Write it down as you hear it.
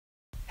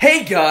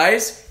Hey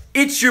guys,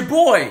 it's your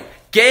boy,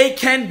 Gay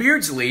Ken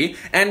Beardsley,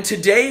 and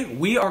today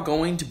we are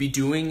going to be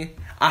doing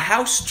a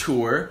house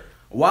tour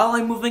while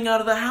I'm moving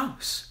out of the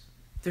house.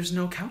 There's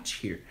no couch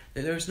here.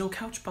 There's no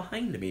couch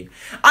behind me.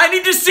 I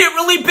need to sit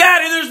really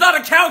bad and there's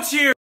not a couch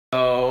here!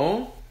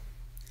 So,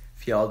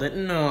 if y'all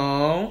didn't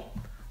know,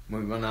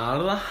 moving out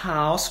of the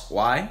house.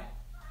 Why?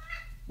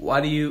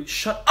 Why do you...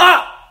 Shut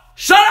up!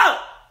 Shut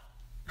up!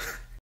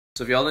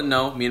 So if y'all didn't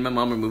know, me and my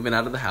mom are moving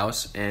out of the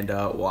house, and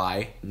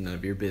why? None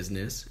of your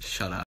business.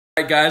 Shut up.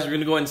 Alright guys, we're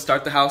gonna go ahead and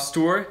start the house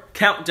tour.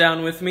 Count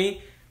down with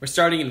me. We're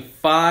starting in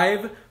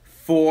 5,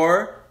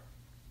 4,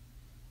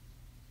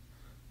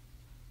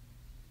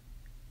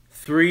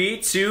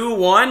 3, 2,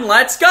 1,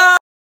 let's go!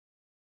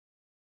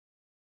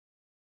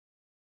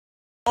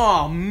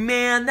 Oh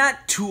man,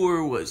 that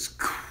tour was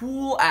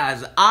cool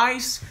as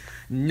ice.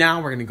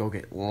 Now we're gonna go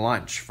get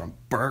lunch from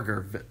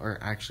Burger, or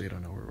actually I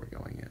don't know where we're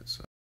going yet,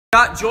 so.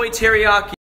 Got Joy Teriyaki.